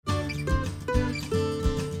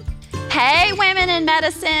Hey, women in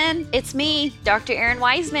medicine! It's me, Dr. Erin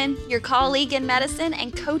Wiseman, your colleague in medicine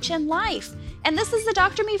and coach in life. And this is the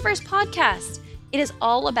Dr. Me First podcast. It is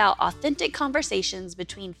all about authentic conversations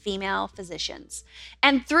between female physicians.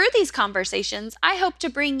 And through these conversations, I hope to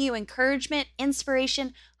bring you encouragement,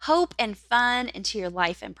 inspiration, hope, and fun into your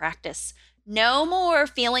life and practice. No more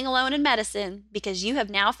feeling alone in medicine, because you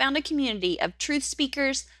have now found a community of truth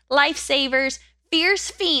speakers, lifesavers,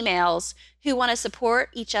 fierce females who want to support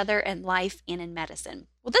each other in life and in medicine.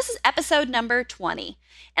 Well, this is episode number 20,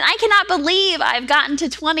 and I cannot believe I've gotten to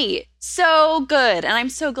 20. So good, and I'm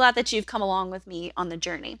so glad that you've come along with me on the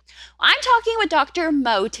journey. I'm talking with Dr.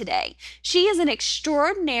 Mo today. She is an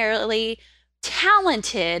extraordinarily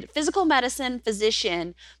talented physical medicine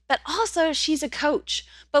physician, but also she's a coach.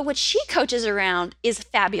 But what she coaches around is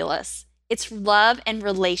fabulous. It's love and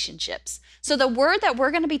relationships. So the word that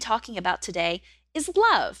we're going to be talking about today is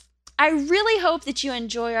love. I really hope that you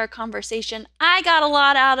enjoy our conversation. I got a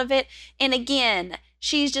lot out of it. And again,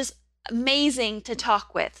 she's just amazing to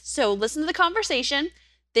talk with. So listen to the conversation,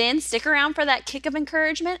 then stick around for that kick of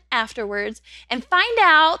encouragement afterwards and find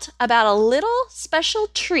out about a little special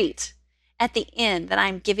treat at the end that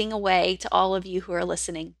I'm giving away to all of you who are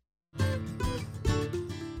listening.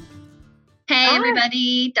 Hey,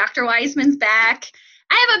 everybody. Dr. Wiseman's back.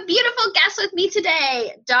 I have a beautiful guest with me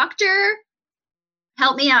today. Dr.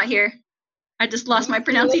 Help me out here. I just lost my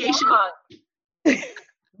pronunciation.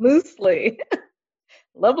 Loosely.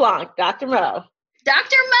 LeBlanc, Dr. Mo.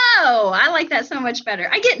 Dr. Mo. I like that so much better.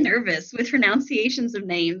 I get nervous with pronunciations of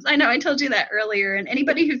names. I know I told you that earlier. And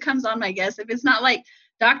anybody who comes on my guest, if it's not like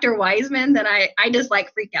Dr. Wiseman, then I just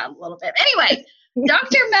like freak out a little bit. Anyway,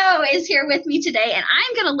 Dr. Mo is here with me today, and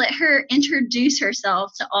I'm going to let her introduce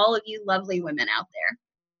herself to all of you lovely women out there.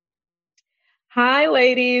 Hi,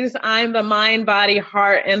 ladies. I'm the mind, body,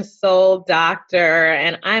 heart, and soul doctor,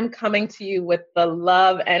 and I'm coming to you with the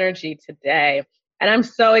love energy today. And I'm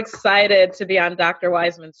so excited to be on Dr.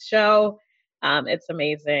 Wiseman's show. It's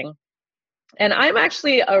amazing. And I'm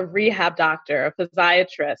actually a rehab doctor, a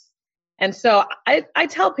physiatrist. And so I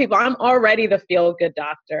tell people I'm already the feel-good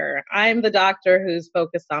doctor. I'm the doctor who's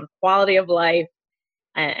focused on quality of life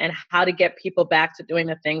and how to get people back to doing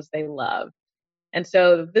the things they love. And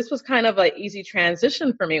so this was kind of an easy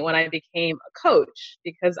transition for me when I became a coach,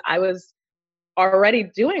 because I was already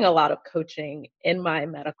doing a lot of coaching in my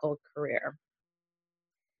medical career.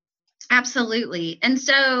 Absolutely. And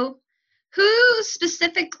so who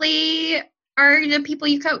specifically are the people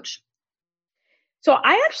you coach? So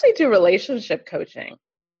I actually do relationship coaching.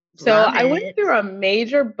 So I went through a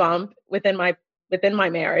major bump within my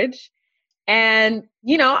marriage. And,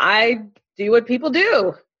 I do what people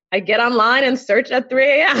do. I get online and search at 3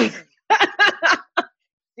 a.m.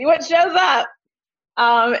 See what shows up.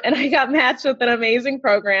 And I got matched with an amazing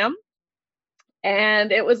program.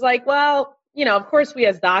 And it was like, well, of course we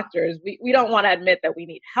as doctors, we don't want to admit that we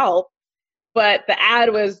need help. But the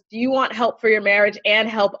ad was, do you want help for your marriage and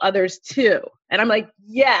help others too? And I'm like,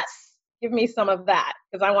 yes, give me some of that,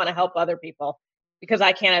 because I want to help other people, because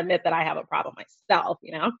I can't admit that I have a problem myself,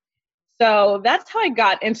 So that's how I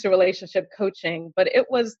got into relationship coaching, but it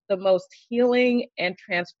was the most healing and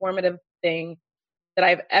transformative thing that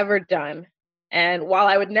I've ever done. And while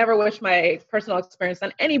I would never wish my personal experience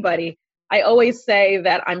on anybody, I always say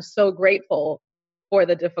that I'm so grateful for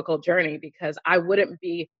the difficult journey, because I wouldn't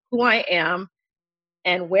be who I am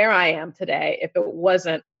and where I am today if it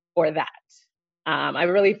wasn't for that. I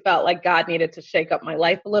really felt like God needed to shake up my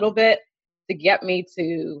life a little bit to get me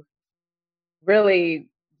to really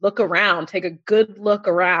look around, take a good look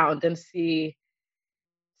around and see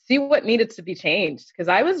what needed to be changed. Because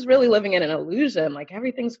I was really living in an illusion, like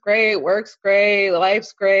everything's great, work's great,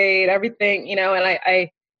 life's great, everything, and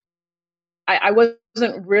I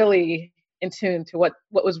wasn't really in tune to what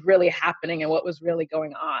was really happening and what was really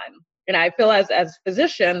going on. And I feel as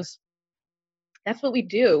physicians, that's what we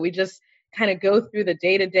do. We just kind of go through the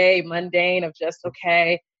day-to-day mundane of just,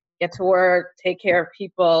 okay, get to work, take care of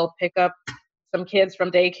people, pick up some kids from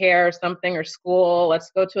daycare or something, or school, let's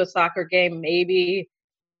go to a soccer game, maybe,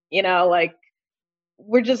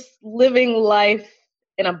 we're just living life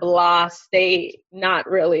in a blah state, not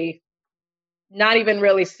even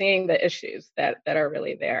really seeing the issues that are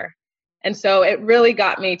really there. And so it really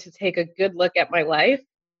got me to take a good look at my life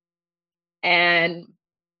and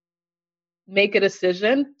make a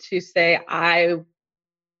decision to say, I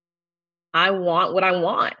want what I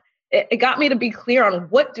want. It got me to be clear on,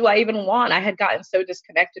 what do I even want? I had gotten so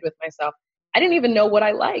disconnected with myself. I didn't even know what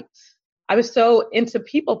I liked. I was so into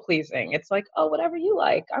people pleasing. It's like, oh, whatever you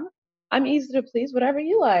like. I'm easy to please, whatever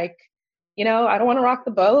you like. I don't want to rock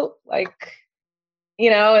the boat. Like,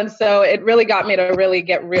 And so it really got me to really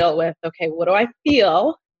get real with, okay, what do I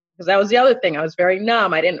feel? Because that was the other thing. I was very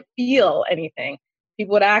numb. I didn't feel anything.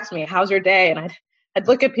 People would ask me, how's your day? And I'd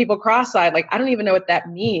look at people cross-eyed, like, I don't even know what that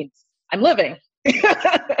means. I'm living.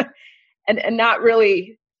 and not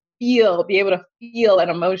really be able to feel an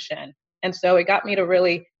emotion. And so it got me to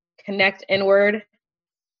really connect inward,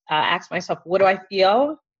 ask myself, what do I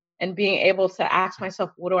feel? And being able to ask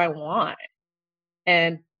myself, what do I want?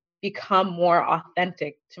 And become more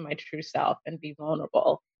authentic to my true self and be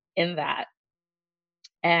vulnerable in that.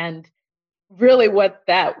 And really what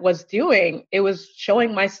that was doing, it was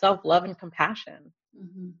showing myself love and compassion.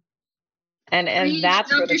 Mm-hmm. And preach,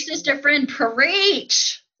 that's Dr. Sister Friend,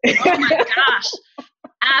 preach. Oh my gosh.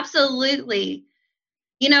 Absolutely.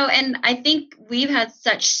 And I think we've had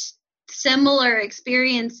such similar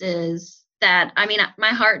experiences that, my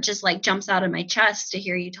heart just like jumps out of my chest to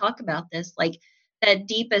hear you talk about this. Like that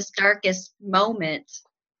deepest, darkest moment.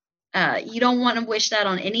 You don't want to wish that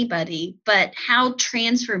on anybody, but how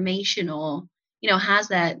transformational, has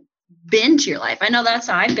that been to your life? I know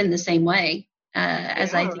I've been the same way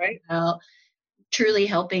as I think about truly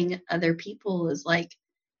helping other people is like,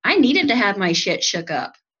 I needed to have my shit shook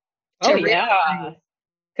up. Oh, yeah.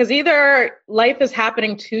 Because either life is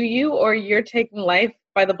happening to you or you're taking life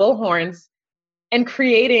by the bullhorns and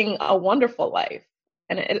creating a wonderful life.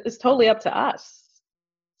 And it's totally up to us.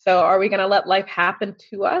 So are we going to let life happen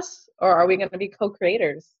to us, or are we going to be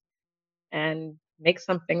co-creators and make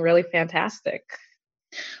something really fantastic?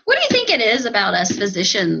 What do you think it is about us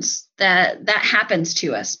physicians that happens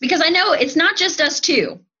to us? Because I know it's not just us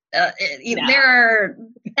two. There are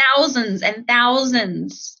thousands and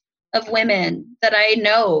thousands of women that I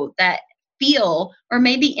know that feel, or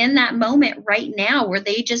maybe in that moment right now, where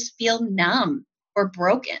they just feel numb or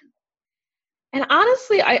broken. And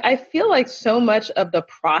honestly, I feel like so much of the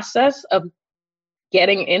process of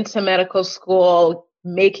getting into medical school,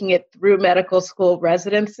 making it through medical school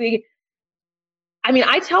residency,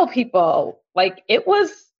 I tell people, like, it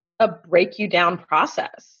was a break you down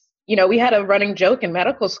process. We had a running joke in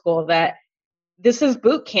medical school that this is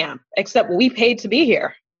boot camp, except we paid to be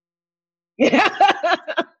here. Yeah.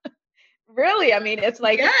 Really, it's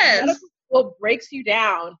like medical school breaks you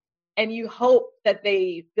down, and you hope that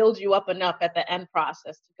they build you up enough at the end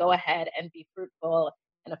process to go ahead and be fruitful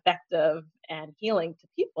and effective and healing to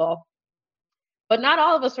people. But not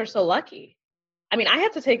all of us are so lucky. I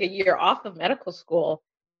had to take a year off of medical school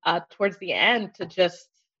towards the end to just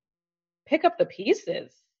pick up the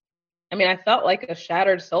pieces. I felt like a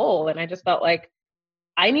shattered soul, and I just felt like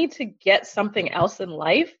I need to get something else in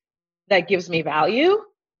life that gives me value.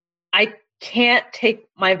 I can't take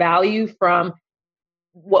my value from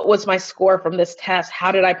what was my score from this test?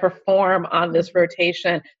 How did I perform on this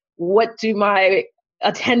rotation? What do my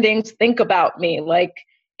attendings think about me? Like,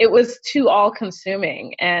 it was too all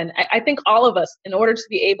consuming. And I think all of us, in order to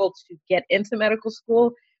be able to get into medical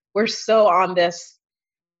school, we're so on this,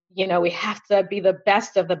 we have to be the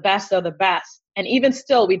best of the best of the best. And even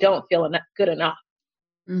still, we don't feel good enough.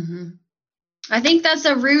 Mm-hmm. I think that's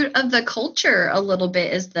a root of the culture a little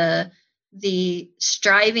bit, is the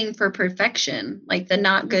striving for perfection, like the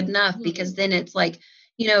not good enough, because then it's like,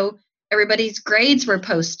 everybody's grades were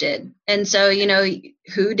posted. And so,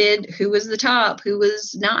 who was the top, who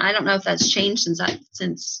was not. I don't know if that's changed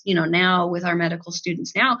since now with our medical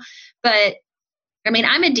students now, but I'm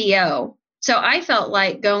a DO. So I felt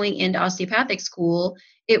like going into osteopathic school,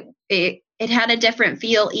 it had a different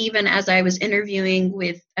feel, even as I was interviewing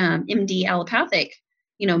with MD allopathic,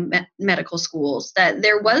 medical schools, that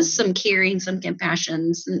there was some caring, some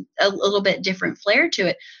compassion, and a little bit different flair to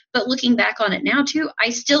it. But looking back on it now too, I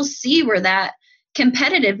still see where that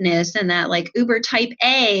competitiveness and that like uber type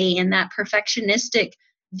A and that perfectionistic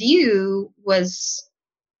view was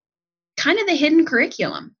kind of the hidden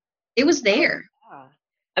curriculum. It was there.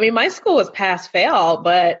 My school was pass fail,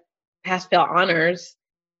 but pass fail honors.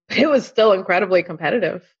 It was still incredibly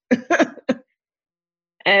competitive.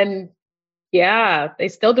 And yeah, they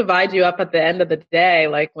still divide you up at the end of the day,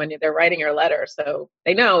 like when they're writing your letter. So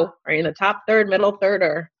they know, are you in the top third, middle third,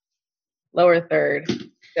 or lower third?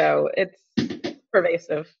 So it's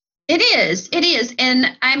pervasive. It is.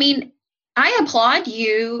 And I applaud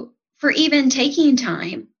you for even taking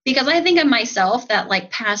time, because I think of myself that like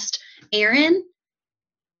past Erin,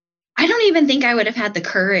 I don't even think I would have had the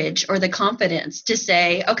courage or the confidence to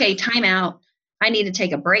say, okay, time out. I need to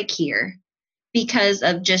take a break here, because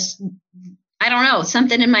of just, I don't know,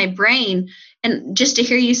 something in my brain. And just to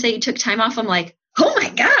hear you say you took time off, I'm like, oh my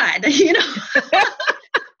God, But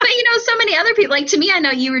so many other people, like to me, I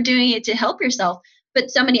know you were doing it to help yourself, but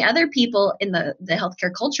so many other people in the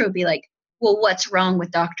healthcare culture would be like, well, what's wrong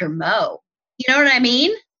with Dr. Mo? You know what I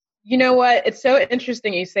mean? You know what? It's so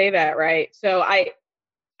interesting you say that, right? So I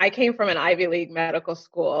came from an Ivy League medical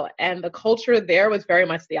school, and the culture there was very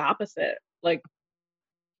much the opposite. Like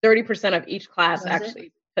 30% of each class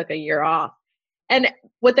actually took a year off. And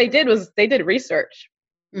what they did was they did research.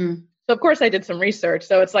 So of course I did some research.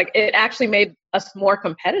 So it's like it actually made us more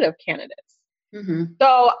competitive candidates.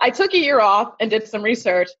 So I took a year off and did some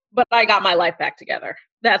research, but I got my life back together.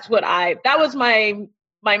 That was my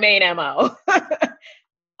main MO.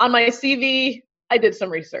 On my CV, I did some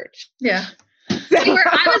research. Yeah.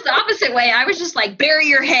 I was the opposite way. I was just like, bury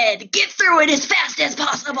your head, get through it as fast as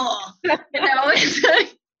possible. You know,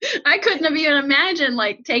 I couldn't have even imagined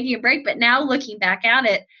like taking a break. But now looking back at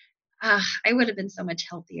it, I would have been so much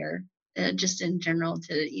healthier just in general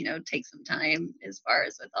to, you know, take some time as far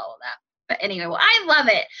as with all of that. But anyway, well, I love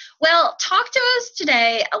it. Well, talk to us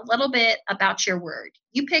today a little bit about your word.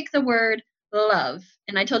 You picked the word love.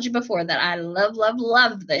 And I told you before that I love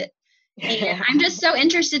it. And I'm just so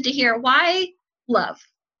interested to hear why love.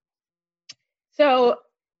 So,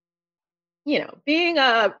 you know, being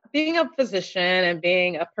a physician and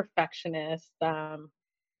being a perfectionist, a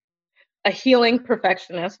healing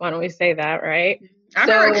perfectionist, why don't we say that, right? I'm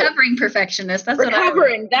a recovering perfectionist. That's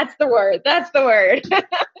recovering. That's the word.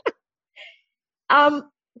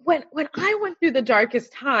 When I went through the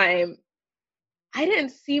darkest time, I didn't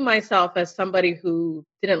see myself as somebody who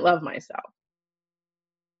didn't love myself,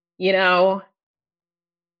 you know?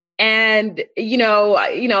 And, you know,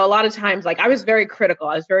 a lot of times, like I was very critical.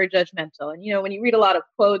 I was very judgmental. And, you know, when you read a lot of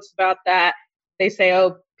quotes about that, they say,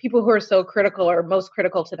 oh, people who are so critical are most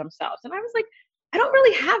critical to themselves. And I was like, I don't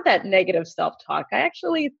really have that negative self-talk. I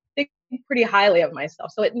actually think pretty highly of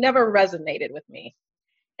myself. So it never resonated with me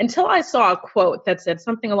until I saw a quote that said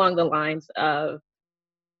something along the lines of,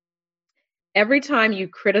 every time you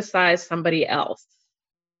criticize somebody else,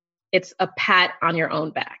 it's a pat on your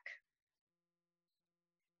own back.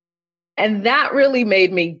 And that really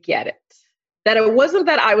made me get it. That it wasn't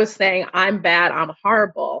that I was saying I'm bad, I'm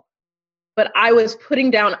horrible, but I was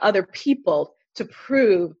putting down other people to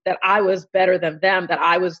prove that I was better than them, that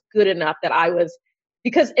I was good enough,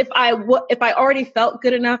 because if I already felt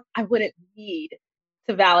good enough, I wouldn't need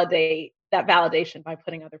to validate that validation by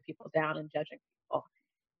putting other people down and judging people.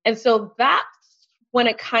 And so that's when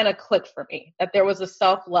it kind of clicked for me, that there was a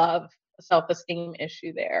self-love, a self-esteem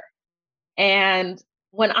issue there. And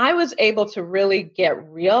when I was able to really get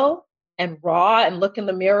real and raw and look in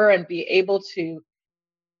the mirror and be able to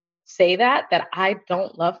say that I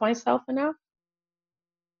don't love myself enough,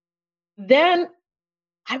 then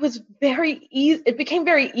it became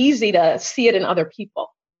very easy to see it in other people.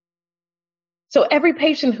 So every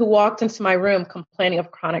patient who walked into my room complaining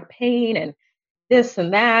of chronic pain and this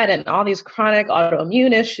and that and all these chronic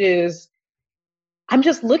autoimmune issues, I'm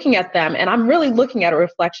just looking at them and I'm really looking at a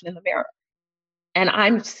reflection in the mirror. And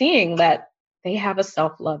I'm seeing that they have a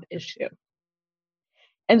self-love issue.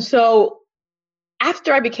 And so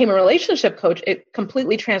after I became a relationship coach, it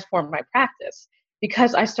completely transformed my practice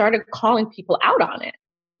because I started calling people out on it.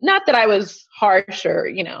 Not that I was harsh or,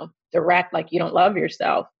 you know, direct, like you don't love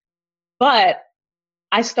yourself, but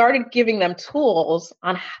I started giving them tools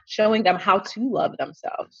on showing them how to love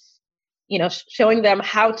themselves, you know, showing them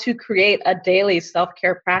how to create a daily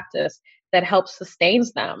self-care practice that helps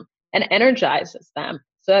sustains them and energizes them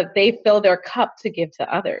so that they fill their cup to give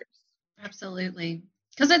to others. Absolutely.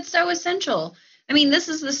 Because it's so essential. I mean, this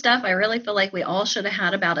is the stuff I really feel like we all should have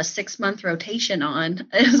had about a 6-month rotation on.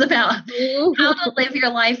 It was about how to live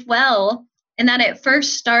your life well, and that it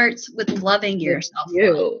first starts with loving yourself.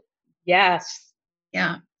 Well. Yes.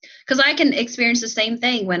 Yeah. Because I can experience the same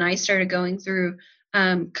thing when I started going through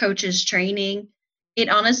coaches training. It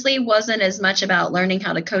honestly wasn't as much about learning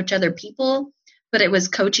how to coach other people, but it was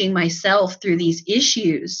coaching myself through these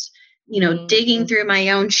issues, you know, digging through my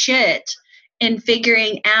own shit and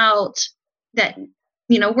figuring out that,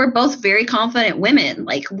 you know, we're both very confident women.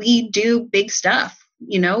 Like we do big stuff,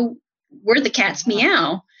 you know, we're the cat's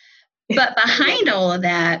meow. But behind all of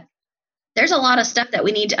that, there's a lot of stuff that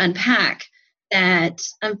we need to unpack that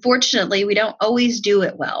unfortunately we don't always do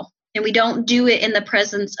it well. And we don't do it in the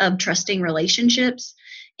presence of trusting relationships.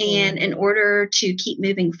 And in order to keep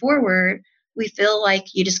moving forward, we feel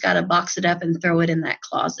like you just got to box it up and throw it in that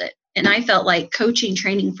closet. And I felt like coaching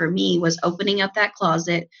training for me was opening up that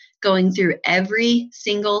closet, going through every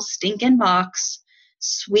single stinking box,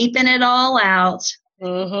 sweeping it all out,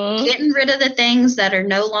 getting rid of the things that are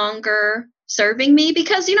no longer serving me.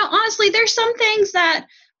 Because, you know, honestly, there's some things that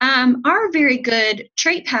are very good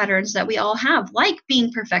trait patterns that we all have, like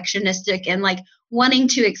being perfectionistic and like wanting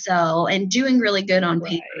to excel and doing really good on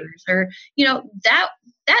papers, or,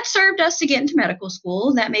 that served us to get into medical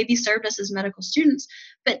school. That maybe served us as medical students.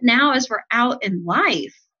 But now as we're out in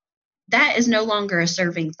life, that is no longer a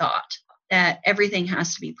serving thought, that everything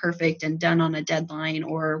has to be perfect and done on a deadline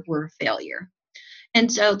or we're a failure. And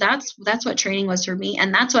so that's what training was for me.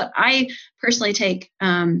 And that's what I personally take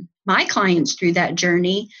my clients through that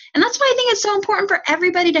journey. And that's why I think it's so important for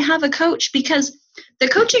everybody to have a coach, because the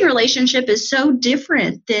coaching relationship is so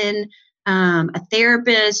different than a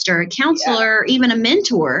therapist or a counselor, or even a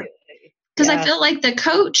mentor. Because I feel like the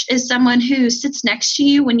coach is someone who sits next to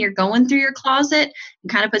you when you're going through your closet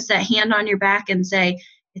and kind of puts that hand on your back and say,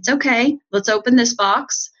 it's okay, let's open this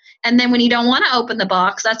box. And then when you don't want to open the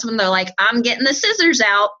box, that's when they're like, I'm getting the scissors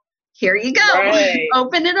out. Here you go. Right.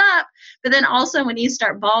 Open it up. But then also when you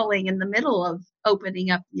start bawling in the middle of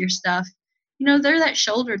opening up your stuff, they're that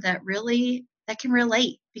shoulder that can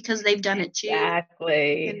relate, because they've done it too.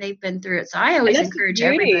 Exactly. And they've been through it. So I always encourage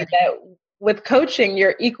everybody. That with coaching,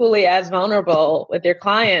 you're equally as vulnerable with your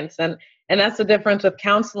clients. And that's the difference with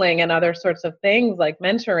counseling and other sorts of things like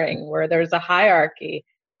mentoring, where there's a hierarchy.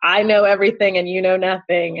 I know everything and you know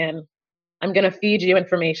nothing, and I'm going to feed you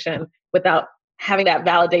information without having that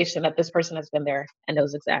validation that this person has been there and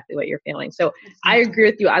knows exactly what you're feeling. So I agree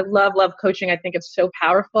with you. I love coaching. I think it's so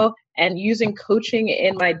powerful, and using coaching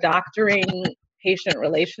in my doctoring patient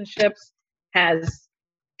relationships has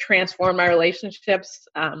transformed my relationships.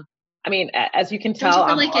 As you can tell,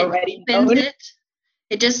 I'm like already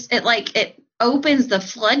it opens the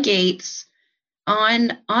floodgates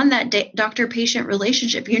on that doctor-patient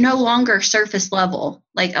relationship. You're no longer surface level,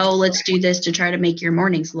 like, oh, let's do this to try to make your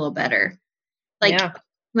mornings a little better.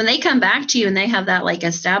 When they come back to you and they have that like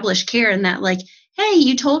established care, and that like, hey,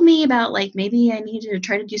 you told me about like maybe I needed to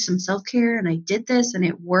try to do some self-care and I did this and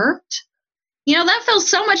it worked. That feels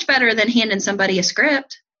so much better than handing somebody a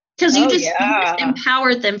script, because you just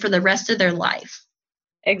empowered them for the rest of their life.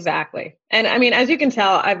 Exactly. And as you can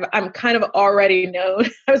tell, I'm kind of already known.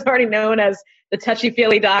 I was already known as the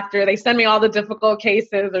touchy-feely doctor. They send me all the difficult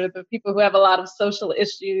cases, or the people who have a lot of social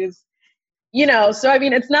issues, so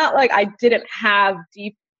it's not like I didn't have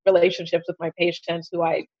deep relationships with my patients who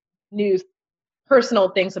I knew personal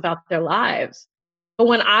things about their lives. But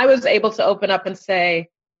when I was able to open up and say,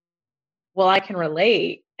 well, I can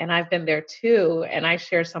relate, and I've been there too, and I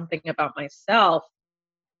share something about myself,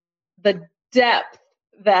 the depth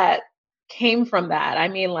that came from that,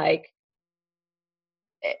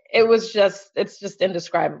 it's just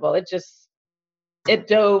indescribable. It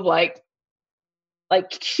dove like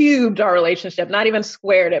cubed our relationship, not even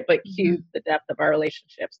squared it, but cubed the depth of our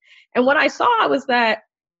relationships. And what I saw was that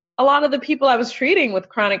a lot of the people I was treating with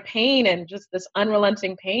chronic pain and just this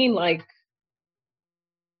unrelenting pain, like,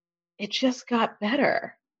 it just got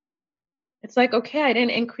better. It's like, okay, I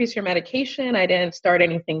didn't increase your medication, I didn't start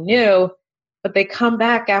anything new, but they come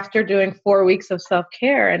back after doing 4 weeks of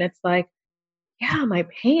self-care, and it's like, yeah, my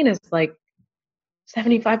pain is like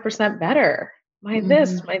 75% better. My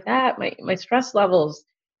this, my that, my stress levels,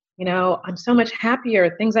 I'm so much happier.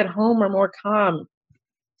 Things at home are more calm.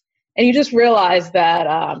 And you just realize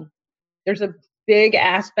that there's a big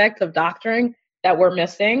aspect of doctoring that we're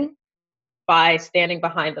missing by standing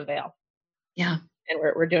behind the veil. Yeah. And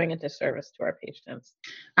we're doing a disservice to our patients.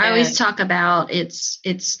 I always talk about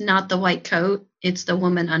it's not the white coat, it's the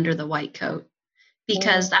woman under the white coat,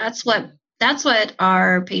 because that's what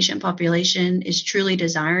our patient population is truly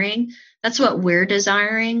desiring. That's what we're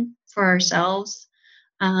desiring for ourselves,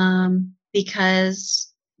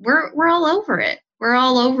 because we're all over it. We're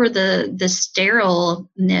all over the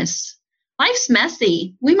sterileness. Life's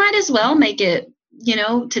messy. We might as well make it,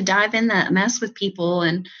 to dive in that mess with people.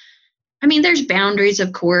 And there's boundaries,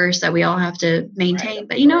 of course, that we all have to maintain.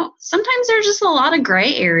 Right, but, sometimes there's just a lot of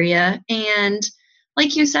gray area. And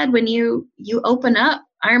like you said, when you open up,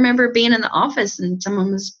 I remember being in the office and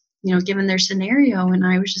someone was, giving their scenario, and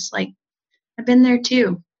I was just like, I've been there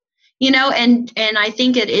too, and I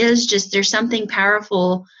think it is just, there's something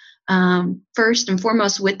powerful, first and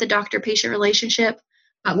foremost with the doctor-patient relationship.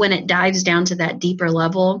 But when it dives down to that deeper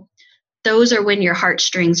level, those are when your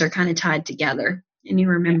heartstrings are kind of tied together, and you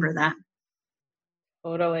remember that.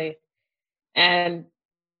 Totally. And,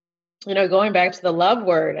 going back to the love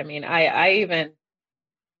word, I even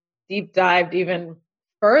deep dived even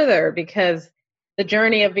further, because the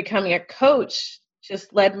journey of becoming a coach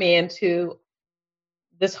just led me into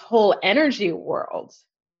this whole energy world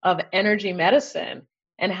of energy medicine,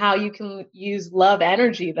 and how you can use love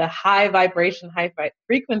energy, the high vibration, high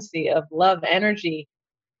frequency of love energy,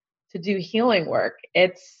 to do healing work.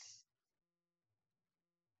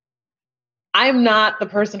 I'm not the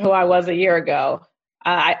person who I was a year ago.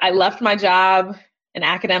 I left my job in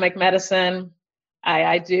academic medicine.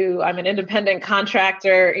 I'm an independent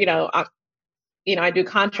contractor. I do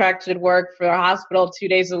contracted work for a hospital 2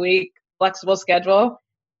 days a week, flexible schedule.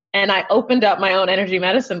 And I opened up my own energy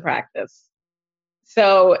medicine practice.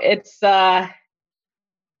 So it's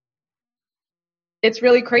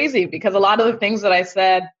really crazy because a lot of the things that I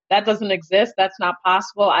said, that doesn't exist, that's not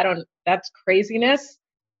possible, that's craziness.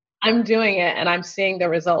 I'm doing it and I'm seeing the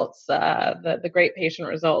results, the great patient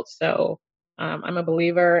results. So I'm a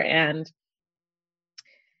believer, and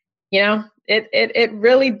it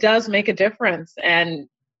really does make a difference. And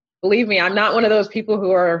believe me, I'm not one of those people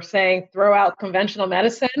who are saying throw out conventional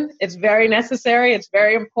medicine. It's very necessary. It's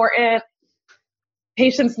very important.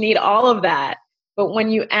 Patients need all of that. But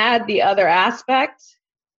when you add the other aspect,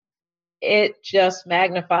 it just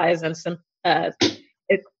magnifies and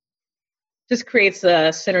it just creates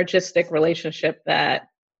a synergistic relationship that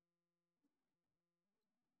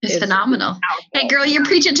is phenomenal. Powerful. Hey, girl, you're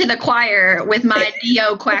preaching to the choir with my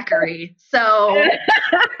DO quackery. So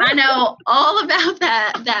I know all about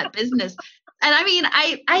that business. And I mean,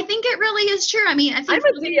 I think it really is true. I mean, I think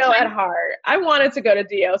I'm a DO at heart. I wanted to go to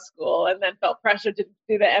DO school and then felt pressure to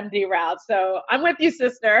do the MD route. So I'm with you,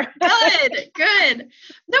 sister. Good.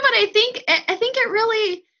 No, but I think it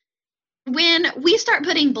really, when we start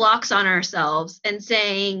putting blocks on ourselves and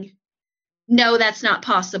saying, no, that's not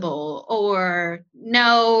possible, or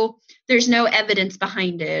no, there's no evidence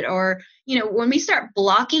behind it, or, when we start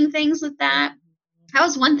blocking things with that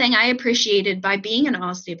was one thing I appreciated by being an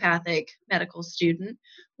osteopathic medical student,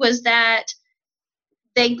 was that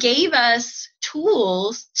they gave us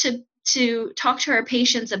tools to talk to our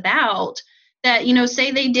patients about that,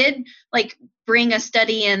 say they did like bring a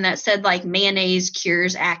study in that said like mayonnaise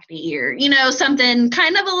cures acne, or, something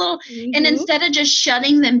kind of a little, and instead of just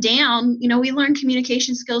shutting them down, we learn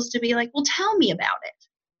communication skills to be like, well, tell me about it.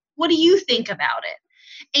 What do you think about it?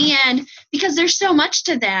 And because there's so much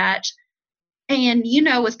to that. And,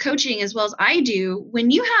 with coaching as well as I do, when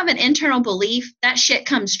you have an internal belief, that shit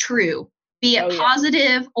comes true, be it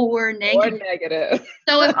positive or negative.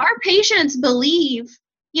 So if our patients believe,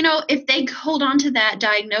 if they hold on to that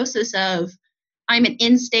diagnosis of I'm an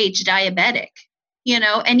end-stage diabetic,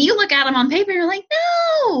 and you look at them on paper, you're like,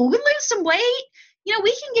 no, we lose some weight. We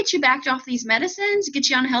can get you back off these medicines, get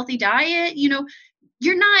you on a healthy diet.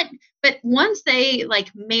 You're not, but once they like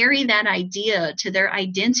marry that idea to their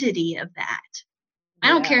identity of that, I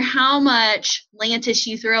don't care how much Lantus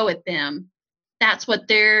you throw at them, that's what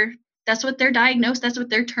their diagnosis, that's what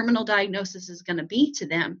their terminal diagnosis is going to be to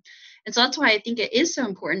them. And so that's why I think it is so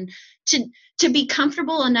important to be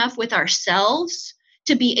comfortable enough with ourselves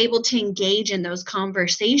to be able to engage in those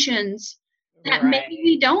conversations that maybe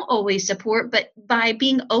we don't always support, but by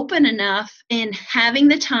being open enough and having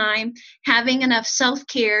the time, having enough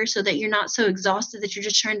self-care so that you're not so exhausted that you're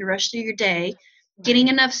just trying to rush through your day, getting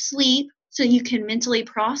enough sleep so you can mentally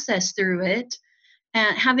process through it,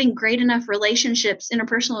 and having great enough relationships,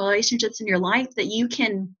 interpersonal relationships in your life that you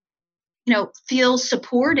can, feel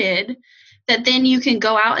supported, that then you can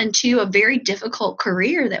go out into a very difficult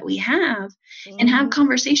career that we have and have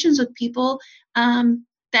conversations with people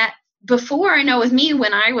that before, I know with me,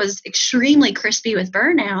 when I was extremely crispy with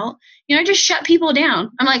burnout, I just shut people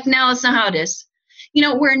down. I'm like, no, that's not how it is.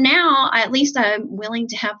 Where now, at least I'm willing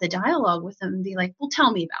to have the dialogue with them and be like, well,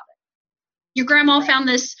 tell me about it. Your grandma found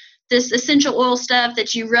this essential oil stuff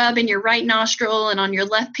that you rub in your right nostril and on your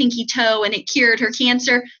left pinky toe, and it cured her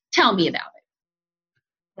cancer. Tell me about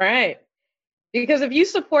it. Right. Because if you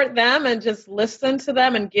support them and just listen to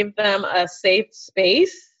them and give them a safe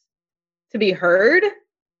space to be heard,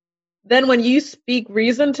 then when you speak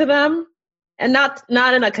reason to them, and not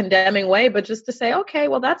in a condemning way, but just to say, okay,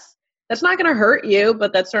 well, that's not going to hurt you,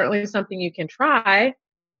 but that's certainly something you can try.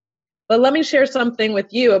 But let me share something with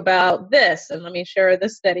you about this, and let me share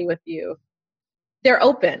this study with you. They're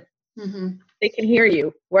open. They can hear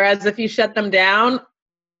you. Whereas if you shut them down,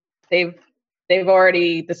 they've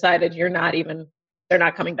already decided they're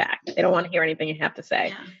not coming back. They don't want to hear anything you have to say.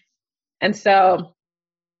 Yeah. And so,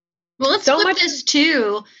 well, let's flip this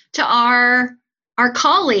too to our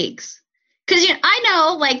colleagues. Because I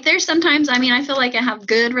know, like, there's sometimes, I feel like I have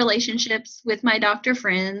good relationships with my doctor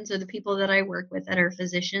friends or the people that I work with that are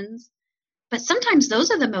physicians. But sometimes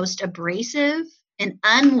those are the most abrasive and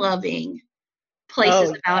unloving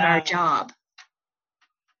places about our job.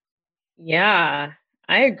 Yeah,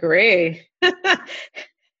 I agree.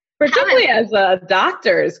 Particularly as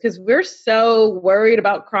doctors, because we're so worried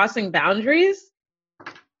about crossing boundaries.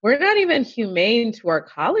 We're not even humane to our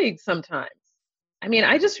colleagues sometimes.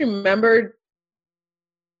 I just remembered,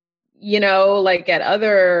 like at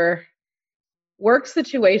other work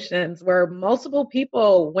situations where multiple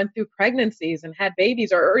people went through pregnancies and had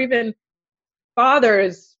babies, or even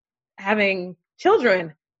fathers having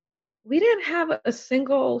children, we didn't have a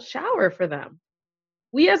single shower for them.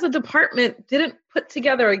 We as a department didn't put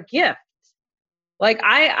together a gift. Like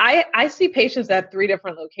I see patients at 3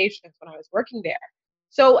 different locations when I was working there.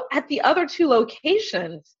 So at the other 2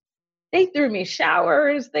 locations, they threw me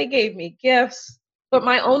showers, they gave me gifts, but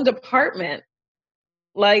my own department,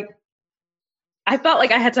 like, I felt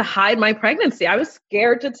like I had to hide my pregnancy. I was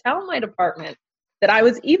scared to tell my department that I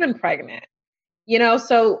was even pregnant.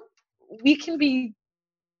 So we can be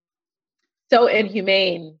so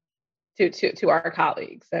inhumane to our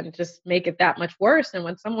colleagues and just make it that much worse. And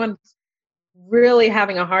when someone's really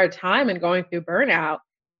having a hard time and going through burnout,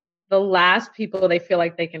 the last people they feel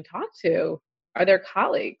like they can talk to are their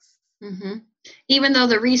colleagues. Mm-hmm. Even though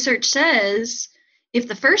the research says if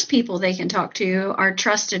the first people they can talk to are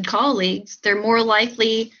trusted colleagues, they're more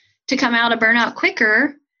likely to come out of burnout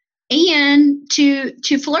quicker and to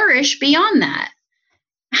flourish beyond that.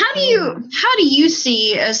 How do you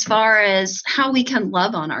see as far as how we can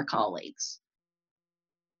love on our colleagues?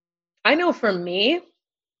 I know for me,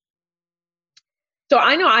 so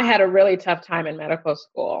I know I had a really tough time in medical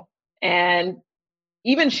school, and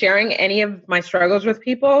even sharing any of my struggles with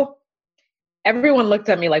people, everyone looked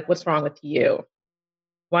at me like, what's wrong with you?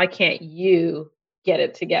 Why can't you get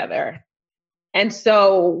it together? And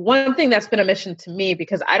so one thing that's been a mission to me,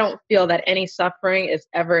 because I don't feel that any suffering is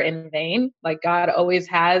ever in vain, like God always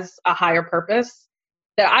has a higher purpose,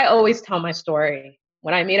 that I always tell my story.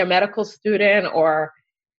 When I meet a medical student or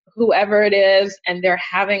whoever it is, and they're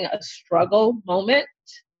having a struggle moment,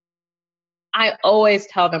 I always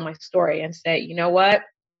tell them my story and say, you know what?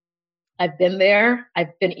 I've been there.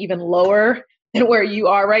 I've been even lower than where you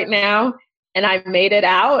are right now. And I've made it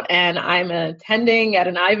out, and I'm attending at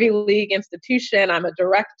an Ivy League institution. I'm a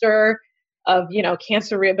director of,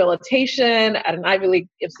 cancer rehabilitation at an Ivy League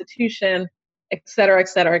institution, et cetera, et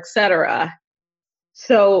cetera, et cetera.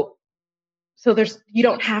 So you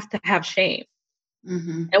don't have to have shame.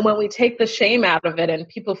 Mm-hmm. And when we take the shame out of it and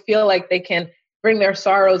people feel like they can bring their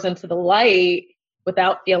sorrows into the light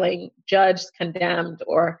without feeling judged, condemned,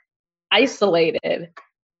 or isolated,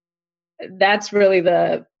 that's really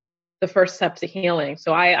the first step to healing.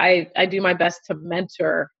 So I do my best to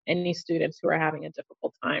mentor any students who are having a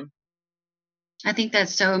difficult time. I think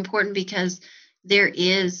that's so important because there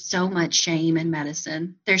is so much shame in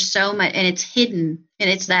medicine. There's so much, and it's hidden, and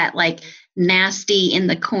it's that like nasty in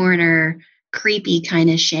the corner, creepy kind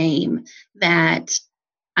of shame that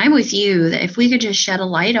I'm with you, that if we could just shed a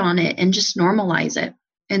light on it and just normalize it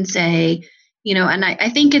and say, and I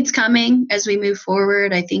think it's coming as we move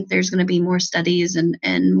forward. I think there's going to be more studies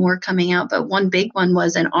and more coming out. But one big one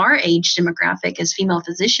was in our age demographic as female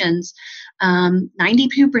physicians,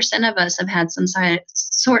 92% of us have had some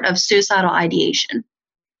sort of suicidal ideation.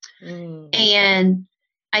 And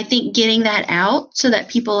I think getting that out so that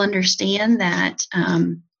people understand that,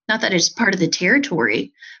 not that it's part of the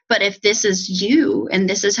territory, but if this is you and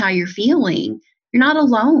this is how you're feeling, you're not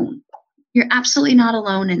alone. You're absolutely not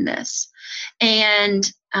alone in this. And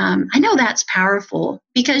I know that's powerful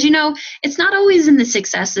because, it's not always in the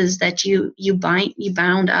successes that you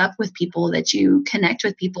bound up with people, that you connect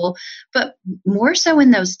with people, but more so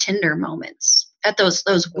in those tender moments, at those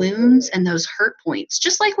wounds and those hurt points.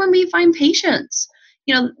 Just like when we find patients,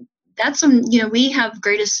 that's when, we have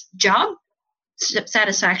greatest job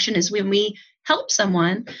satisfaction is when we help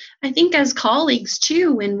someone. I think as colleagues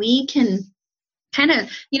too, when we can kind of,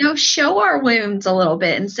 show our wounds a little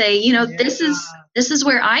bit and say, this is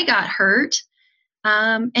where I got hurt.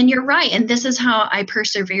 And you're right. And this is how I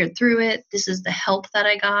persevered through it. This is the help that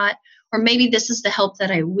I got, or maybe this is the help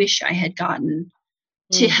that I wish I had gotten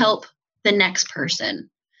to help the next person.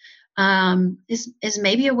 Is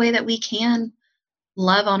maybe a way that we can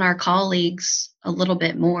love on our colleagues a little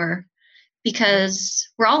bit more because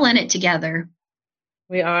we're all in it together.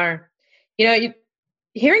 We are.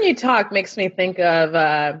 Hearing you talk makes me think of,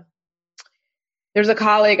 there's a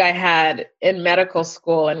colleague I had in medical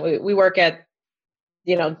school, and we work at,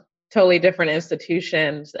 totally different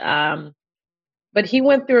institutions. But he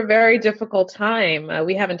went through a very difficult time.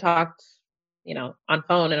 We haven't talked, on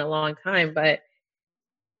phone in a long time, but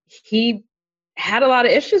he had a lot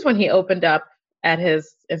of issues when he opened up at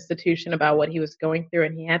his institution about what he was going through,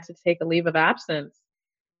 and he had to take a leave of absence.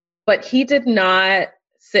 But he did not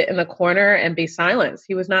sit in the corner and be silenced.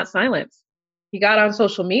 He was not silenced. He got on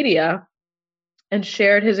social media and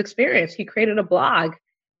shared his experience. He created a blog.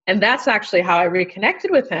 And that's actually how I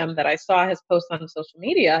reconnected with him, that I saw his post on social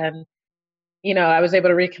media. And I was able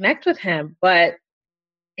to reconnect with him. But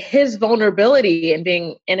his vulnerability and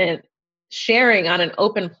being in a sharing on an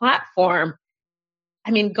open platform,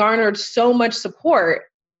 garnered so much support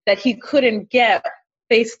that he couldn't get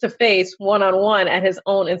face-to-face, one-on-one at his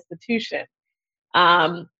own institution.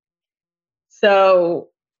 So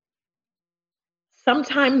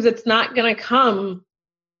sometimes it's not going to come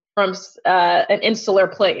from an insular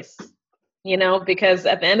place, because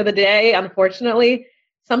at the end of the day, unfortunately,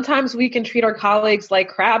 sometimes we can treat our colleagues like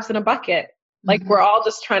crabs in a bucket. Like we're all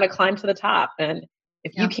just trying to climb to the top. And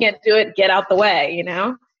if you can't do it, get out the way,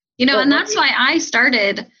 And that's why I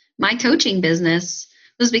started my coaching business,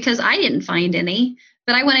 was because I didn't find any,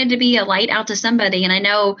 but I wanted to be a light out to somebody. And I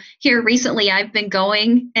know here recently I've been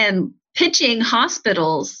going and pitching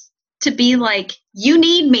hospitals to be like, you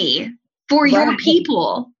need me for your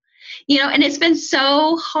people, and it's been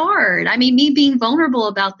so hard. Me being vulnerable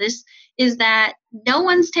about this is that no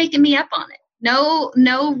one's taken me up on it.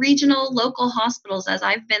 No regional local hospitals, as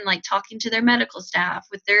I've been like talking to their medical staff,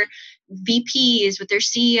 with their VPs, with their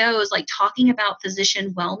CEOs, like talking about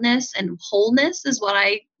physician wellness and wholeness is what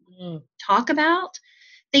I talk about.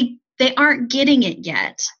 They aren't getting it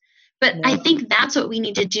yet. But I think that's what we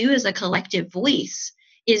need to do as a collective voice,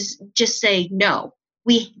 is just say, no,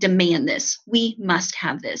 we demand this. We must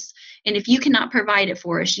have this. And if you cannot provide it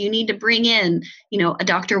for us, you need to bring in, a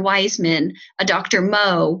Dr. Wiseman, a Dr.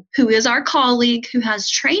 Mo, who is our colleague, who has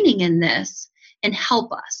training in this, and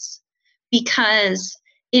help us. Because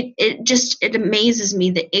it amazes me,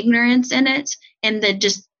 the ignorance in it and the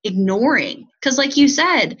just ignoring. Because like you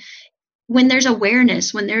said, when there's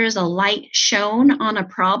awareness, when there is a light shown on a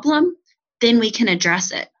problem, then we can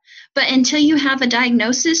address it. But until you have a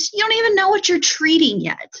diagnosis, you don't even know what you're treating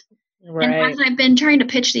yet. Right. And as I've been trying to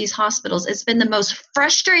pitch these hospitals, it's been the most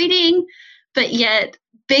frustrating, but yet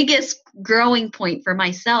biggest growing point for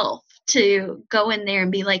myself to go in there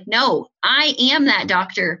and be like, no, I am that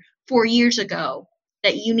doctor 4 years ago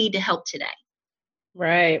that you need to help today.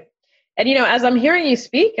 Right. And, as I'm hearing you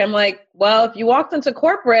speak, I'm like, well, if you walked into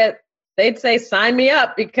corporate, they'd say, sign me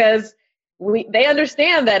up, because they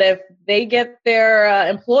understand that if they get their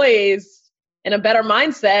employees in a better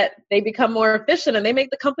mindset, they become more efficient and they make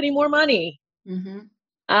the company more money.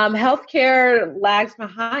 Healthcare lags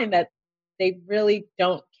behind that. They really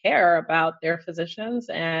don't care about their physicians,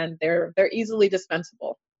 and they're easily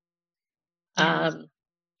dispensable. I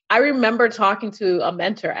remember talking to a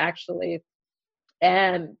mentor, actually,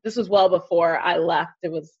 and this was well before I left.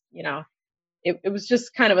 It was, it was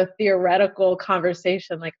just kind of a theoretical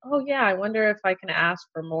conversation, like, oh yeah, I wonder if I can ask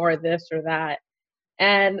for more of this or that.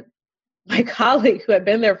 And my colleague, who had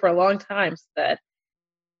been there for a long time, said,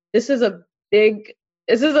 this is a big,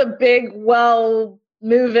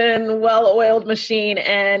 well-moving, well-oiled machine,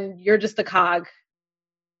 and you're just a cog.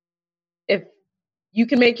 If you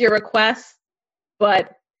can make your requests,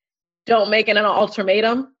 but don't make it an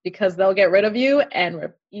ultimatum, because they'll get rid of you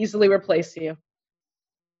and easily replace you.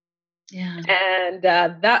 Yeah. And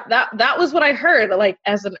that was what I heard, like,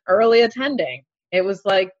 as an early attending. It was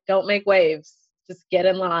like, don't make waves, just get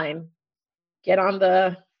in line, get on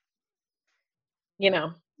the,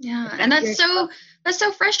 Yeah. And that's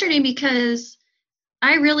so frustrating, because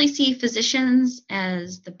I really see physicians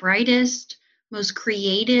as the brightest, most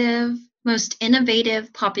creative, most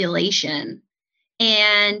innovative population.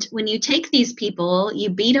 And when you take these people, you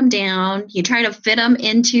beat them down, you try to fit them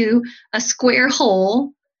into a square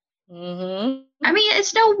hole.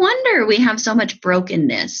 It's no wonder we have so much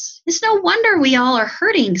brokenness. It's no wonder we all are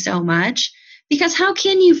hurting so much, because how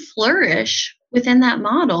can you flourish within that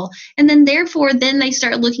model? And then therefore, then they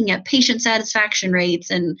start looking at patient satisfaction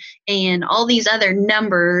rates and all these other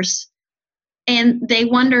numbers, and they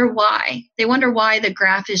wonder why. They wonder why the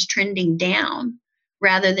graph is trending down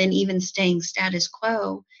rather than even staying status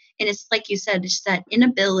quo. And it's like you said, it's that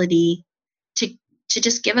inability to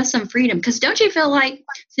just give us some freedom. Because don't you feel like,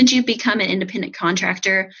 since you've become an independent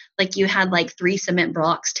contractor, like you had like 3 cement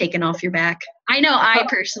blocks taken off your back? I know I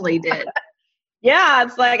personally did. Yeah,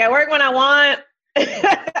 it's like I work when I want.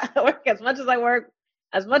 I work as much as I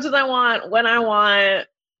want, when I want.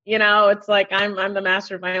 It's like I'm the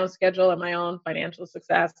master of my own schedule and my own financial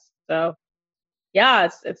success. So yeah,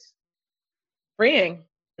 it's freeing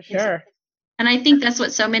for sure. And I think that's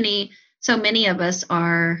what so many of us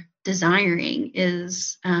are desiring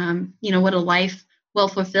is, what a life well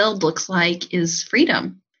fulfilled looks like is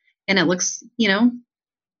freedom. And it looks,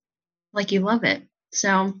 like you love it.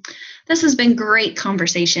 So this has been great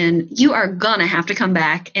conversation. You are gonna have to come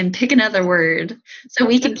back and pick another word so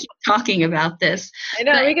we can keep talking about this. I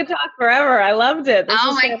know, we could talk forever. I loved it.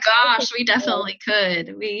 Oh my gosh, we definitely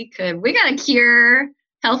could. We gotta cure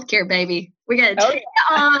healthcare, baby. We're going to take it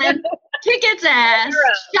on, kick its ass,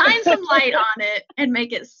 shine some light on it, and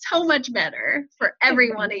make it so much better for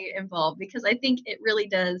everyone involved, because I think it really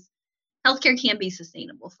does. Healthcare can be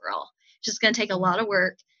sustainable for all. It's just going to take a lot of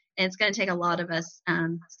work, and it's going to take a lot of us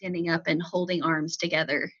standing up and holding arms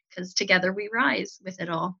together, because together we rise with it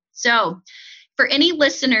all. So for any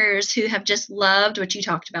listeners who have just loved what you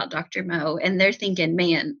talked about, Dr. Mo, and they're thinking,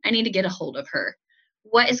 man, I need to get a hold of her,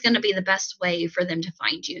 what is going to be the best way for them to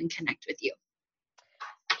find you and connect with you?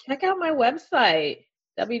 Check out my website,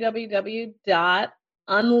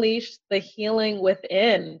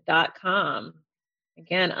 www.unleashthehealingwithin.com.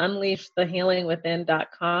 Again,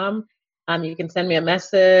 unleashthehealingwithin.com. You can send me a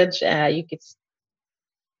message. You could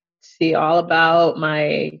see all about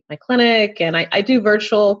my clinic, and I do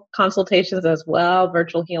virtual consultations as well,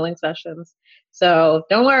 virtual healing sessions. So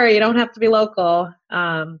don't worry, you don't have to be local.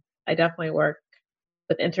 I definitely work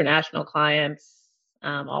with international clients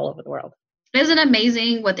all over the world. Isn't it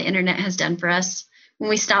amazing what the internet has done for us when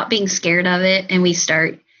we stop being scared of it and we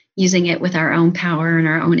start using it with our own power and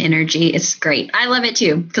our own energy? It's great. I love it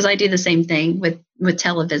too, because I do the same thing with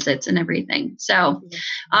televisits and everything. So,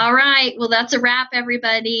 all right. Well, that's a wrap,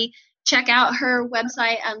 everybody. Check out her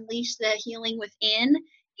website, Unleash the Healing Within,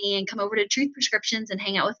 and come over to Truth Prescriptions and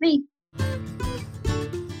hang out with me.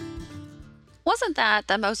 Wasn't that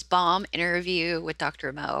the most bomb interview with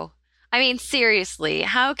Dr. Mo? I mean, seriously,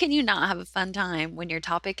 how can you not have a fun time when your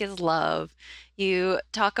topic is love? You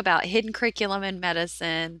talk about hidden curriculum in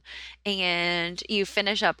medicine, and you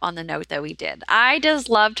finish up on the note that we did. I just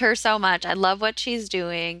loved her so much. I love what she's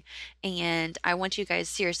doing, and I want you guys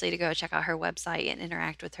seriously to go check out her website and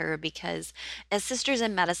interact with her, because as sisters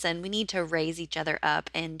in medicine, we need to raise each other up,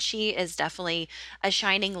 and she is definitely a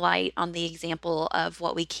shining light on the example of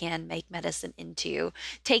what we can make medicine into,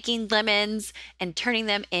 taking lemons and turning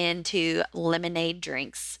them into lemonade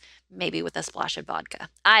drinks, maybe with a splash of vodka.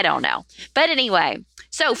 I don't know. But anyway,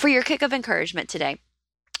 so for your kick of encouragement today,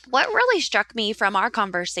 what really struck me from our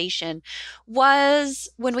conversation was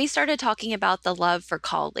when we started talking about the love for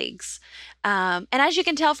colleagues. And as you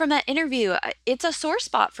can tell from that interview, it's a sore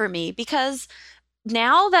spot for me, because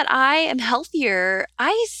now that I am healthier,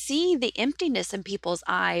 I see the emptiness in people's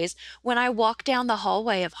eyes when I walk down the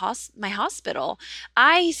hallway of my hospital.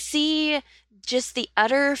 I see just the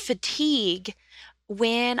utter fatigue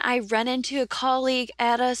when I run into a colleague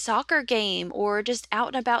at a soccer game or just out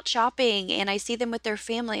and about shopping, and I see them with their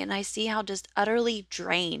family, and I see how just utterly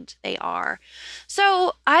drained they are.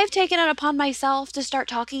 So I've taken it upon myself to start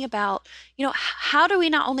talking about, how do we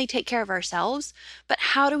not only take care of ourselves, but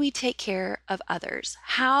how do we take care of others?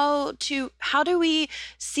 How do we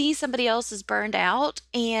see somebody else is burned out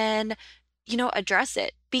and address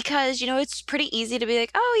it? Because, it's pretty easy to be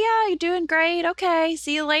like, oh yeah, you're doing great. Okay,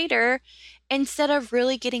 see you later, instead of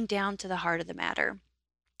really getting down to the heart of the matter.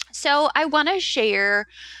 So I want to share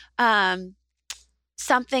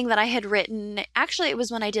something that I had written. Actually, it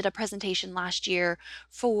was when I did a presentation last year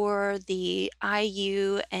for the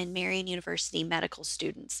IU and Marian University medical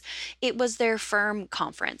students. It was their FIRM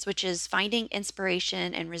conference, which is Finding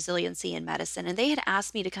Inspiration and Resiliency in Medicine. And they had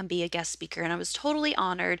asked me to come be a guest speaker, and I was totally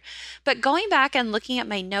honored. But going back and looking at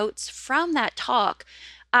my notes from that talk,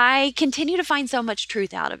 I continue to find so much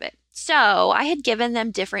truth out of it. So I had given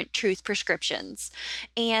them different truth prescriptions,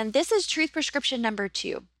 and this is truth prescription number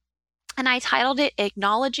 2. And I titled it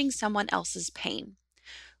Acknowledging Someone Else's Pain.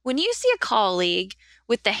 When you see a colleague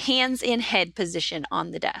with the hands in head position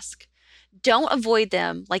on the desk, don't avoid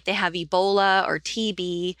them like they have Ebola or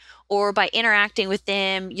TB, or by interacting with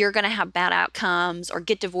them, you're going to have bad outcomes or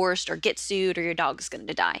get divorced or get sued or your dog's going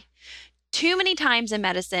to die. Too many times in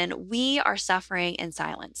medicine, we are suffering in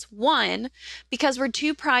silence. 1, because we're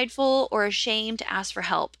too prideful or ashamed to ask for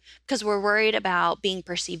help because we're worried about being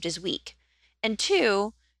perceived as weak. And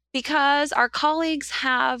 2, because our colleagues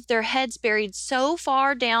have their heads buried so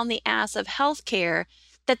far down the ass of healthcare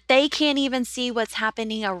that they can't even see what's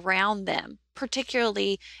happening around them,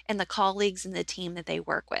 particularly in the colleagues and the team that they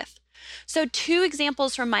work with. So 2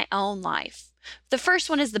 examples from my own life. The first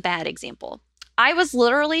one is the bad example. I was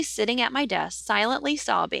literally sitting at my desk, silently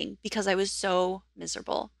sobbing because I was so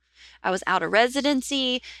miserable. I was out of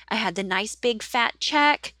residency, I had the nice big fat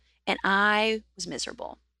check, and I was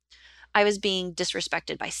miserable. I was being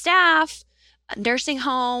disrespected by staff. Nursing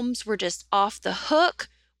homes were just off the hook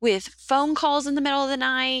with phone calls in the middle of the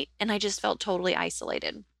night, and I just felt totally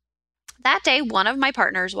isolated. That day, one of my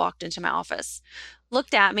partners walked into my office,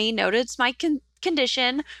 looked at me, noticed my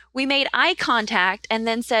condition. We made eye contact and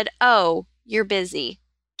then said, "Oh, you're busy,"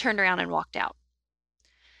 turned around and walked out.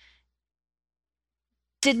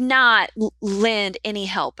 Did not lend any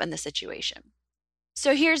help in the situation.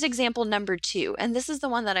 So here's example number 2, and this is the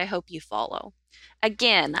one that I hope you follow.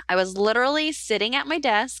 Again, I was literally sitting at my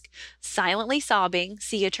desk, silently sobbing.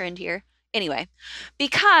 See a trend here? Anyway,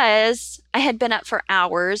 because I had been up for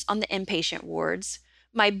hours on the inpatient wards,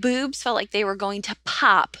 my boobs felt like they were going to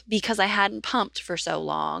pop because I hadn't pumped for so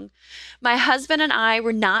long. My husband and I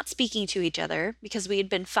were not speaking to each other because we had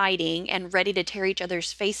been fighting and ready to tear each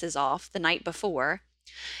other's faces off the night before.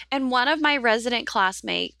 And one of my resident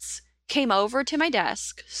classmates came over to my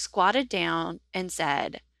desk, squatted down, and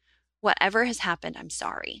said, "Whatever has happened, I'm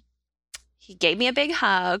sorry." He gave me a big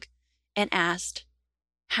hug and asked,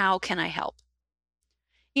 "How can I help?"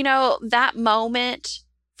 You know, that moment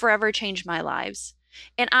forever changed my lives.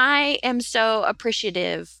 And I am so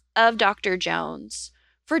appreciative of Dr. Jones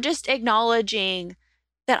for just acknowledging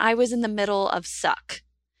that I was in the middle of suck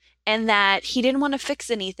and that he didn't want to fix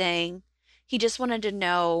anything. He just wanted to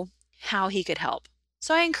know how he could help.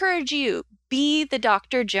 So I encourage you, be the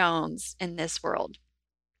Dr. Jones in this world.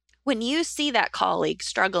 When you see that colleague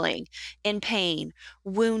struggling, in pain,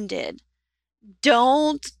 wounded,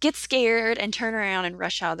 don't get scared and turn around and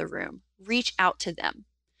rush out of the room. Reach out to them.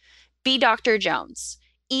 Be Dr. Jones.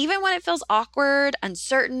 Even when it feels awkward,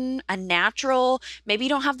 uncertain, unnatural, maybe you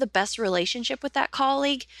don't have the best relationship with that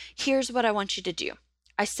colleague, here's what I want you to do.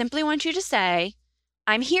 I simply want you to say,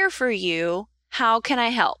 "I'm here for you. How can I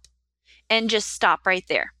help?" And just stop right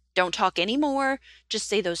there. Don't talk anymore. Just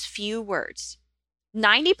say those few words.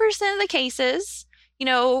 90% of the cases,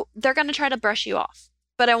 they're going to try to brush you off.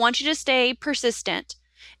 But I want you to stay persistent.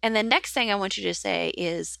 And the next thing I want you to say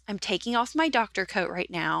is, "I'm taking off my doctor coat right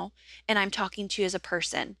now, and I'm talking to you as a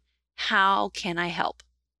person. How can I help?"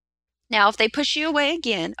 Now, if they push you away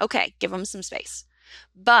again, okay, give them some space.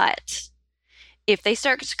 But if they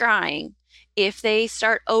start crying, if they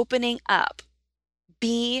start opening up,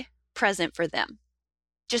 be present for them.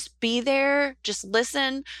 Just be there, just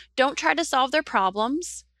listen. Don't try to solve their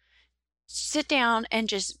problems. Sit down and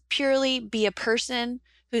just purely be a person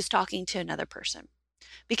who's talking to another person.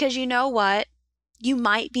 Because you know what? You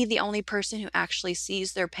might be the only person who actually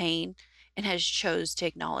sees their pain and has chose to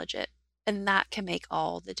acknowledge it. And that can make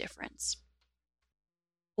all the difference.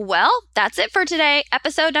 Well, that's it for today.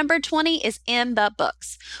 Episode number 20 is in the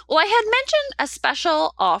books. Well, I had mentioned a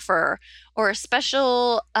special offer or a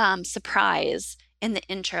special surprise in the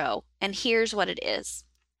intro, and here's what it is.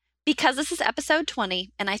 Because this is episode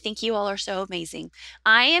 20, and I think you all are so amazing,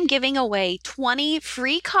 I am giving away 20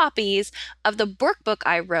 free copies of the workbook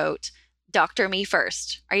I wrote, Dr. Me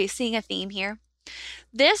First. Are you seeing a theme here?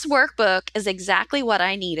 This workbook is exactly what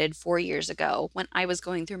I needed 4 years ago when I was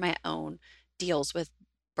going through my own deals with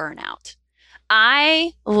burnout.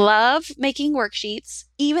 I love making worksheets.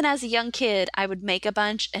 Even as a young kid, I would make a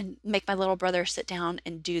bunch and make my little brother sit down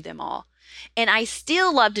and do them all. And I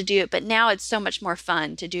still love to do it, but now it's so much more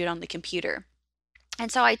fun to do it on the computer. And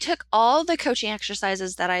so I took all the coaching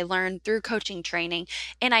exercises that I learned through coaching training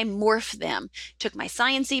and I morphed them. Took my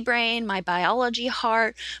sciencey brain, my biology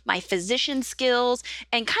heart, my physician skills,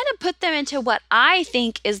 and kind of put them into what I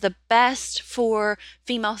think is the best for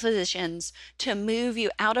female physicians to move you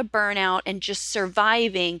out of burnout and just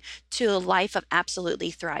surviving to a life of absolutely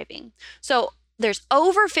thriving. So there's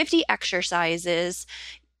over 50 exercises.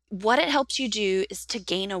 What it helps you do is to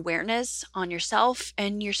gain awareness on yourself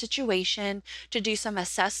and your situation, to do some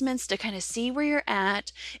assessments to kind of see where you're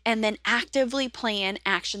at, and then actively plan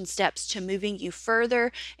action steps to moving you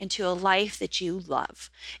further into a life that you love.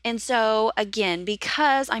 And so, again,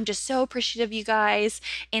 because I'm just so appreciative of you guys,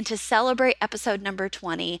 and to celebrate episode number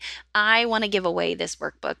 20, I want to give away this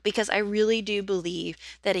workbook because I really do believe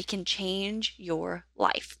that it can change your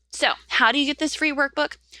life. So, how do you get this free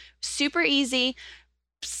workbook? Super easy.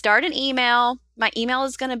 Start an email. My email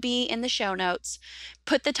is going to be in the show notes.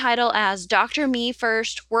 Put the title as Dr. Me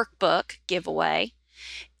First Workbook Giveaway.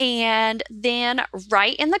 And then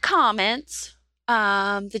write in the comments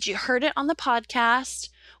that you heard it on the podcast,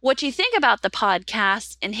 what you think about the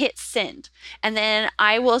podcast, and hit send. And then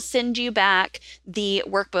I will send you back the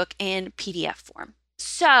workbook in PDF form.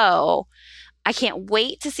 So I can't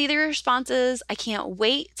wait to see the responses. I can't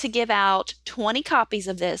wait to give out 20 copies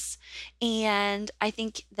of this. And I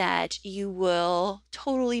think that you will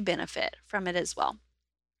totally benefit from it as well.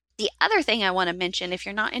 The other thing I want to mention, if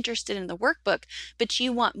you're not interested in the workbook, but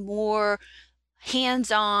you want more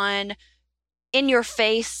hands-on,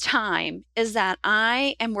 in-your-face time, is that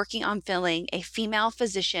I am working on filling a female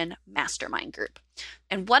physician mastermind group.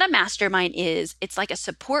 And what a mastermind is, it's like a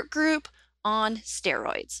support group on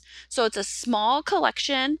steroids. So it's a small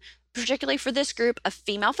collection, particularly for this group, of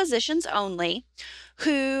female physicians only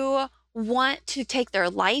who want to take their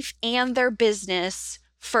life and their business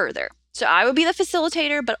further. So I would be the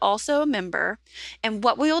facilitator, but also a member. And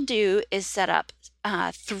what we'll do is set up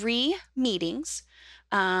 3 meetings,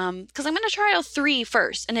 because I'm going to try out 3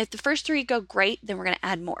 first. And if the first 3 go great, then we're going to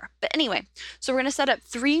add more. But anyway, so we're going to set up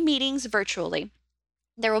 3 meetings virtually.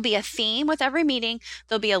 There will be a theme with every meeting.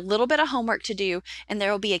 There'll be a little bit of homework to do, and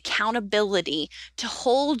there will be accountability to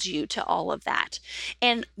hold you to all of that.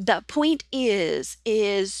 And the point is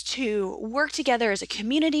to work together as a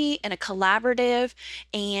community and a collaborative.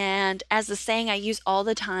 And as the saying I use all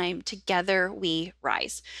the time, together we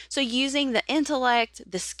rise. So using the intellect,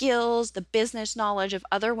 the skills, the business knowledge of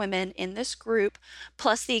other women in this group,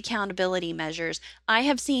 plus the accountability measures, I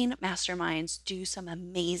have seen masterminds do some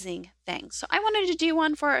amazing things. So I wanted to do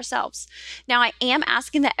one for ourselves. Now, I am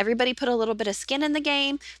asking that everybody put a little bit of skin in the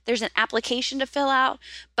game. There's an application to fill out,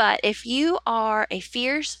 but if you are a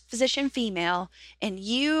fierce physician female and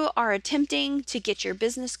you are attempting to get your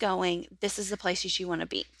business going, this is the place you want to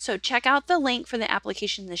be. So check out the link for the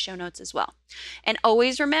application in the show notes as well. And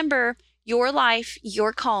always remember, your life,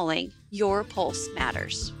 your calling, your pulse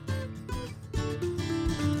matters.